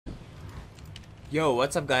Yo,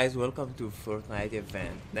 what's up guys? Welcome to Fortnite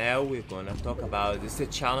event. Now we're gonna talk about this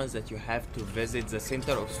challenge that you have to visit the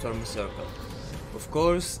center of Storm Circle. Of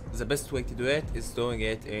course, the best way to do it is doing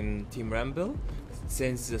it in Team Rumble,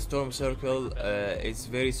 since the Storm Circle is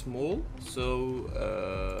very small.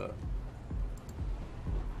 So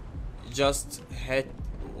just head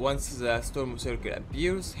once the Storm Circle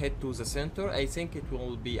appears, head to the center. I think it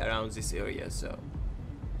will be around this area. So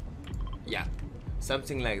yeah,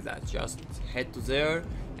 something like that. Just head to there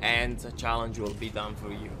and the challenge will be done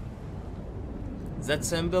for you. That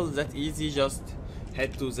simple, that easy. Just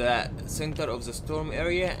head to the center of the storm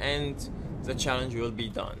area and the challenge will be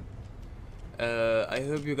done. I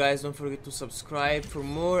hope you guys don't forget to subscribe for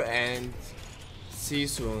more, and see you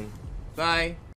soon. Bye.